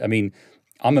you said, I mean,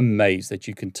 I'm amazed that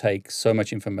you can take so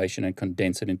much information and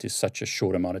condense it into such a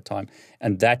short amount of time.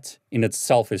 And that in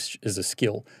itself is a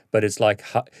skill. But it's like,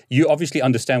 you obviously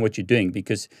understand what you're doing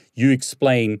because you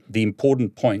explain the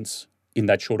important points in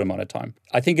that short amount of time.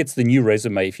 I think it's the new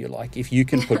resume, if you like. If you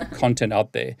can put content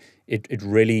out there, it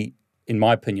really, in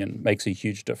my opinion, makes a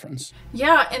huge difference.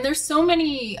 Yeah, and there's so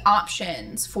many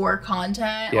options for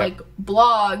content, like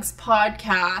blogs,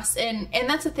 podcasts, and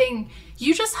that's the thing.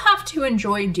 You just have to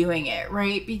enjoy doing it,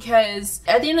 right? Because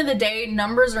at the end of the day,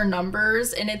 numbers are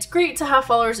numbers, and it's great to have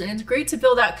followers and it's great to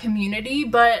build that community,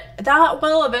 but that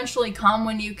will eventually come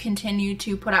when you continue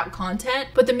to put out content.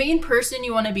 But the main person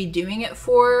you want to be doing it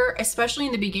for, especially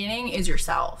in the beginning, is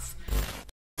yourself.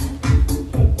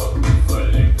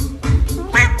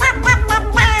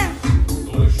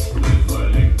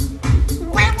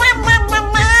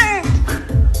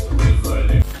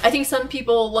 I think some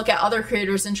people look at other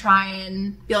creators and try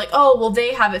and be like, oh, well,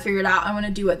 they have it figured out. I want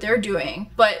to do what they're doing.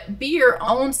 But be your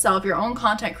own self, your own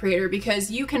content creator, because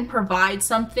you can provide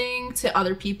something to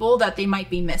other people that they might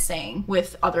be missing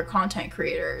with other content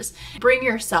creators. Bring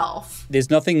yourself. There's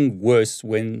nothing worse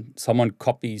when someone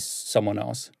copies someone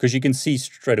else, because you can see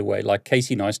straight away, like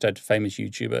Casey Neistat, famous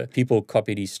YouTuber, people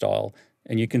copied his style.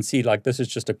 And you can see, like, this is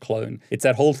just a clone. It's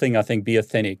that whole thing, I think, be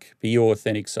authentic, be your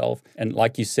authentic self. And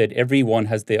like you said, everyone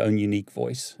has their own unique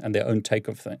voice and their own take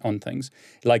on things.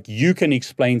 Like, you can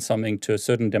explain something to a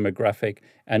certain demographic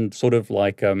and sort of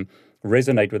like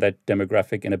resonate with that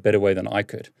demographic in a better way than I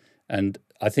could. And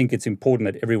I think it's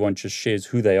important that everyone just shares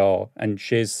who they are and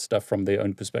shares stuff from their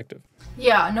own perspective.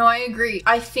 Yeah, no, I agree.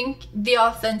 I think the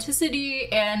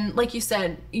authenticity and, like you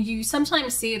said, you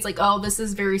sometimes see it's like, oh, this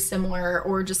is very similar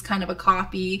or just kind of a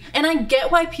copy. And I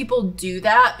get why people do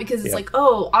that because it's like,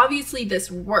 oh, obviously this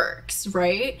works,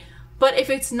 right? But if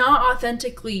it's not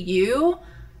authentically you,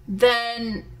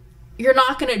 then you're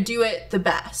not going to do it the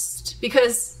best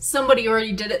because somebody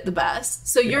already did it the best.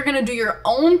 So you're going to do your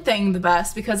own thing the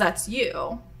best because that's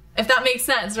you. If that makes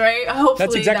sense, right? Hopefully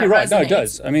that's exactly right. No, it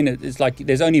does. I mean, it's like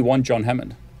there's only one John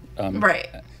Hammond. Right.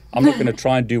 I'm not going to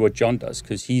try and do what John does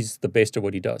because he's the best at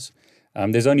what he does.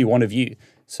 There's only one of you.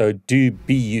 So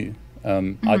be you.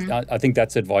 I think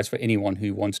that's advice for anyone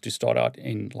who wants to start out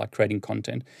in like creating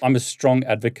content. I'm a strong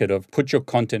advocate of put your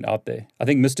content out there. I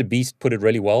think Mr. Beast put it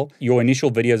really well. Your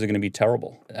initial videos are going to be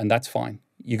terrible, and that's fine.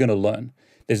 You're going to learn.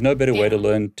 There's no better way to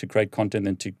learn to create content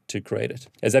than to create it.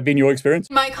 Has that been your experience?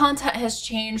 My content has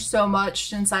changed so much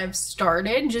since I've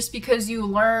started, just because you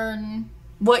learn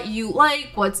what you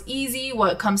like, what's easy,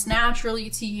 what comes naturally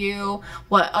to you,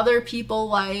 what other people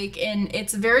like, and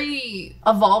it's a very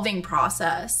evolving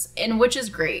process, and which is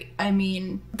great. I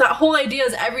mean, that whole idea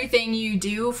is everything you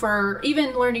do for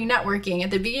even learning networking.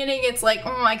 At the beginning, it's like,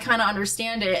 oh, I kind of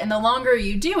understand it, and the longer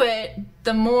you do it,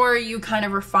 the more you kind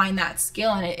of refine that skill.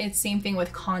 And it's same thing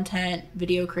with content,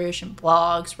 video creation,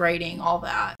 blogs, writing, all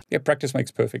that. Yeah, practice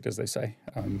makes perfect, as they say.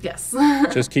 Yes.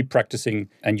 Just keep practicing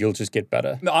and you'll just get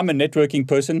better. I'm a networking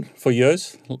person for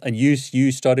years, and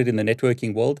you started in the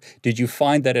networking world. Did you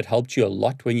find that it helped you a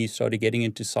lot when you started getting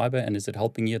into cyber, and is it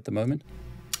helping you at the moment?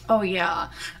 Oh yeah.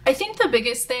 I think the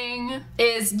biggest thing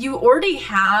is you already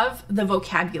have the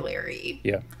vocabulary.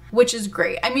 Yeah. Which is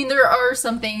great. I mean, there are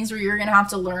some things where you're gonna have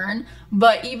to learn,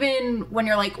 but even when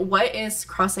you're like, what is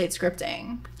cross-site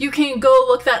scripting? You can go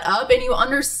look that up and you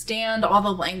understand all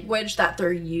the language that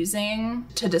they're using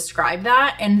to describe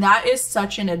that. And that is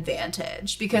such an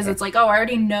advantage because it's like, oh, I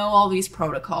already know all these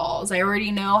protocols. I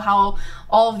already know how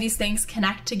all of these things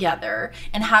connect together.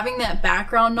 And having that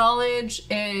background knowledge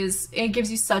it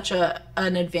gives you such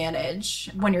an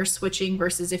advantage when you're switching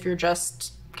versus if you're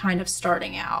just kind of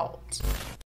starting out.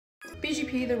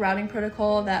 BGP, the routing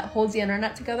protocol that holds the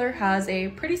internet together, has a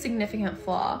pretty significant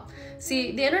flaw.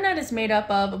 See, the internet is made up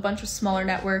of a bunch of smaller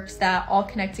networks that all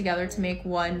connect together to make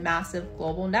one massive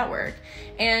global network.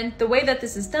 And the way that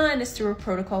this is done is through a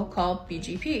protocol called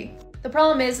BGP. The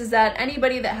problem is that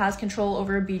anybody that has control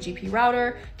over a BGP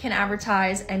router can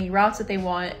advertise any routes that they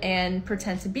want and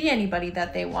pretend to be anybody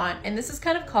that they want, and this has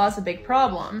kind of caused a big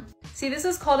problem. See, this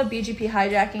is called a BGP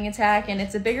hijacking attack, and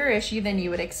it's a bigger issue than you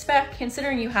would expect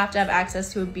considering you have to have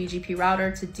access to a BGP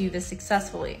router to do this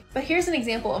successfully. But here's an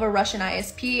example of a Russian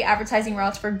ISP advertising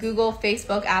routes for Google,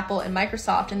 Facebook, Apple, and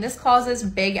Microsoft, and this causes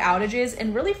big outages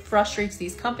and really frustrates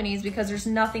these companies because there's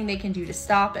nothing they can do to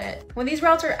stop it. When these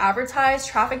routes are advertised,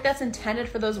 traffic that's intended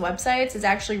for those websites is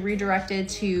actually redirected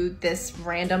to this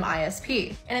random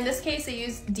ISP. And in this case, they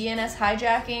used DNS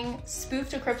hijacking,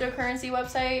 spoofed a cryptocurrency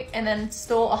website, and then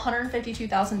stole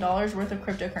 $152,000 worth of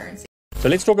cryptocurrency. So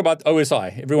let's talk about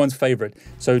OSI, everyone's favorite.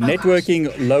 So networking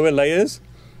lower layers.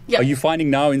 Yep. Are you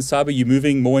finding now in cyber, you're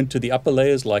moving more into the upper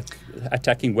layers, like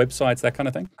attacking websites, that kind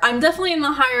of thing? I'm definitely in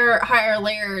the higher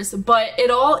layers, but it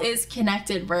all is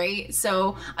connected, right?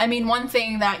 So, I mean, one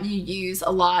thing that you use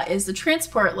a lot is the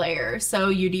transport layer.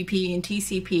 So UDP and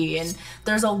TCP, and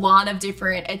there's a lot of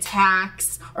different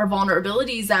attacks or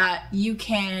vulnerabilities that you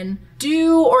can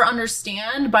do or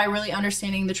understand by really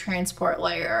understanding the transport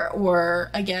layer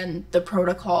or, again, the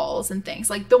protocols and things.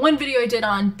 Like the one video I did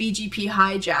on BGP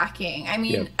hijacking, I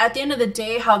mean, at the end of the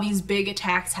day, how these big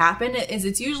attacks happen is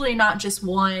it's usually not just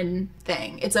one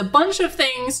thing. It's a bunch of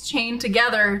things chained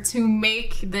together to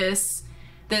make this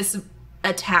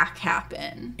attack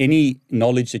happen. Any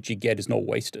knowledge that you get is not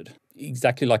wasted.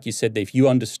 Exactly like you said, if you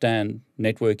understand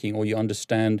networking or you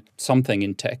understand something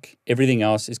in tech, everything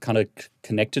else is kind of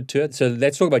connected to it. So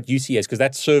let's talk about UCS, because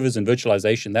that's servers and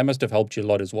virtualization. That must have helped you a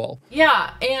lot as well.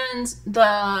 Yeah, and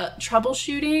the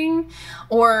troubleshooting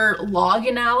or log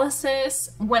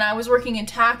analysis, when I was working in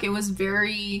tech, it was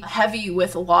very heavy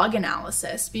with log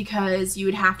analysis because you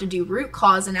would have to do root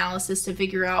cause analysis to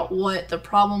figure out what the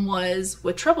problem was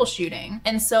with troubleshooting.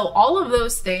 And so all of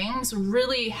those things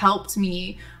really helped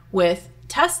me with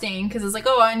testing, because it's like,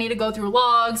 oh, I need to go through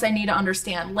logs, I need to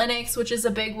understand Linux, which is a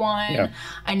big one. Yeah.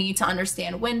 I need to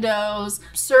understand Windows,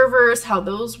 servers, how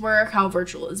those work, how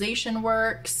virtualization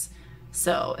works.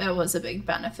 So it was a big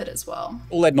benefit as well.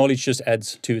 All that knowledge just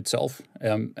adds to itself,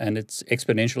 and it's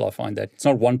exponential. I find that it's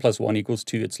not 1 + 1 =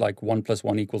 2. It's like 1 +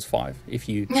 1 = 5. If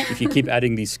you keep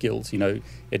adding these skills, you know,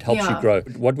 it helps you grow.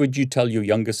 What would you tell your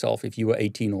younger self if you were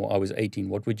 18 or I was 18?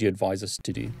 What would you advise us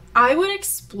to do? I would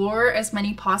explore as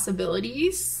many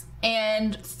possibilities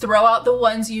and throw out the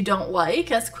ones you don't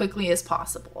like as quickly as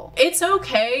possible. It's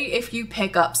okay if you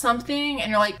pick up something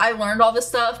and you're like, I learned all this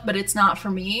stuff, but it's not for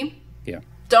me. Yeah.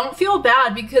 Don't feel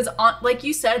bad because, like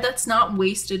you said, that's not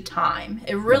wasted time.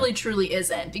 It really, truly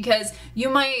isn't, because you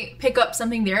might pick up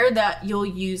something there that you'll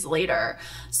use later.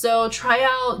 So try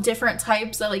out different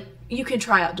types of, like, you can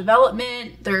try out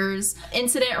development, there's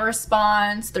incident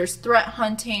response, there's threat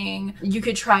hunting, you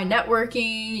could try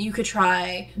networking, you could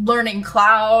try learning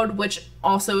cloud, which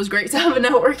also is great to have a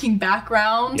networking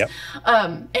background. Yep.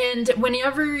 And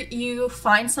whenever you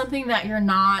find something that you're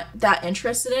not that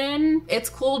interested in, it's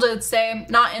cool to say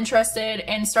not interested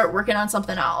and start working on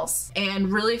something else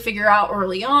and really figure out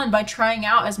early on by trying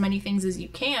out as many things as you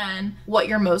can what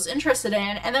you're most interested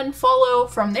in, and then follow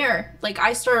from there. Like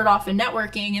I started off in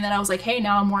networking and then I was like, hey,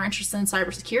 now I'm more interested in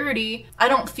cybersecurity. I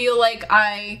don't feel like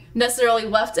I necessarily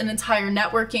left an entire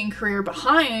networking career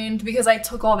behind because I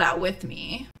took all that with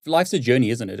me. Life's a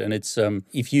journey, isn't it? And it's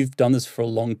if you've done this for a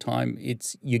long time,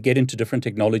 you get into different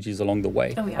technologies along the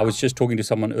way. Oh, yeah. I was just talking to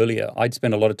someone earlier. I'd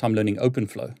spent a lot of time learning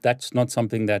OpenFlow. That's not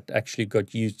something that actually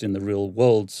got used in the real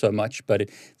world so much, but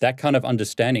that kind of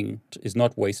understanding is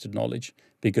not wasted knowledge,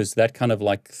 because that kind of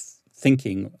like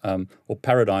thinking or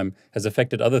paradigm has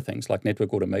affected other things like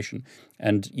network automation.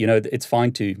 And, you know, it's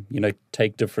fine to, you know,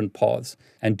 take different paths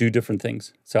and do different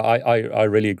things. So I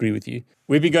really agree with you.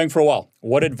 We've been going for a while.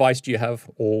 What advice do you have,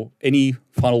 or any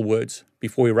final words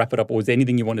before we wrap it up, or is there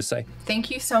anything you want to say?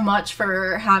 Thank you so much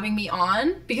for having me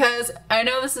on, because I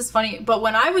know this is funny, but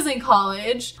when I was in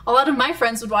college, a lot of my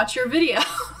friends would watch your video.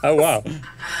 Oh, wow.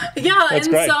 Yeah, That's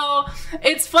and great. so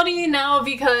it's funny now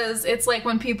because it's like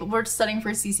when people were studying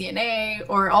for CCNA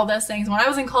or all those things. When I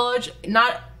was in college,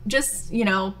 not just, you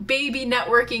know, baby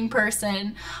networking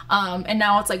person, and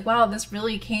now it's like, wow, this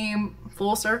really came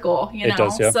full circle, you know? It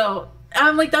does, yeah. So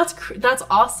I'm like, that's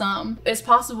awesome. It's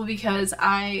possible because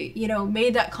I, you know,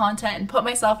 made that content and put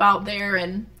myself out there,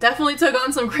 and definitely took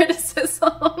on some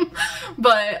criticism.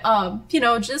 But, you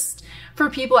know, just for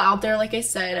people out there, like I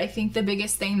said, I think the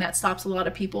biggest thing that stops a lot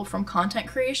of people from content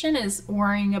creation is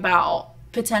worrying about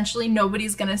potentially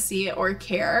nobody's gonna see it or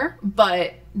care.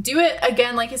 But do it,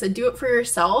 again, like I said, do it for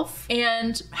yourself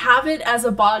and have it as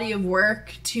a body of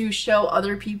work to show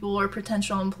other people or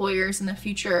potential employers in the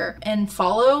future, and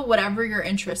follow whatever your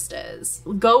interest is.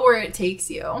 Go where it takes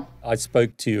you. I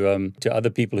spoke to other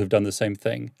people who've done the same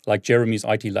thing, like Jeremy's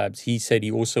IT Labs. He said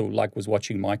he also was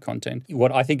watching my content.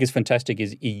 What I think is fantastic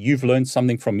is you've learned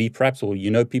something from me, perhaps, or you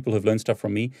know people who've learned stuff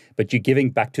from me, but you're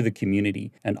giving back to the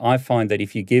community. And I find that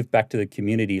if you give back to the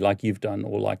community like you've done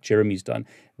or like Jeremy's done,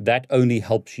 that only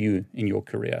helps you in your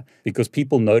career, because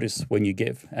people notice when you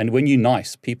give, and when you're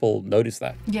nice, people notice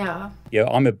that. Yeah. Yeah,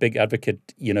 I'm a big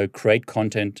advocate, you know, create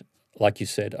content like you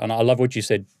said. And I love what you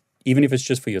said, even if it's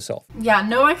just for yourself. Yeah,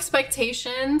 no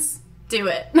expectations. Do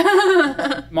it.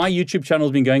 My YouTube channel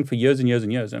has been going for years and years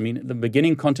and years. I mean, the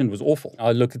beginning content was awful.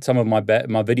 I look at some of my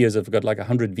videos have got like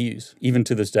 100 views. Even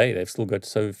to this day, they've still got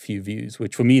so few views,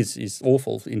 which for me is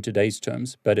awful in today's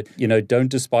terms. But, you know, don't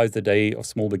despise the day of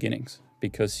small beginnings,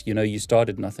 because, you know, you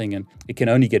started nothing and it can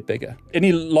only get bigger.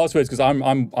 Any last words? Because I'm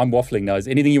waffling now. Is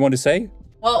there anything you want to say?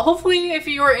 Well, hopefully, if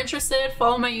you are interested,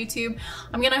 follow my YouTube.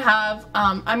 I'm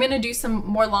gonna do some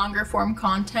more longer form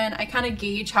content. I kind of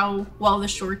gauge how well the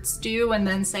shorts do, and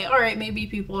then say, all right, maybe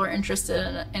people are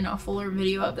interested in a fuller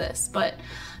video of this. But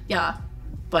yeah,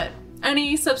 but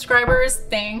any subscribers,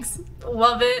 thanks,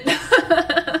 love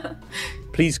it.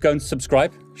 Please go and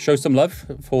subscribe. Show some love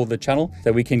for the channel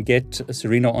so we can get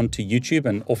Serena onto YouTube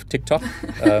and off TikTok,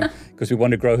 because we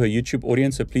want to grow her YouTube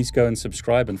audience. So please go and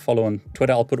subscribe and follow on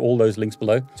Twitter. I'll put all those links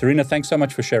below. Serena, thanks so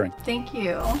much for sharing. Thank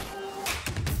you.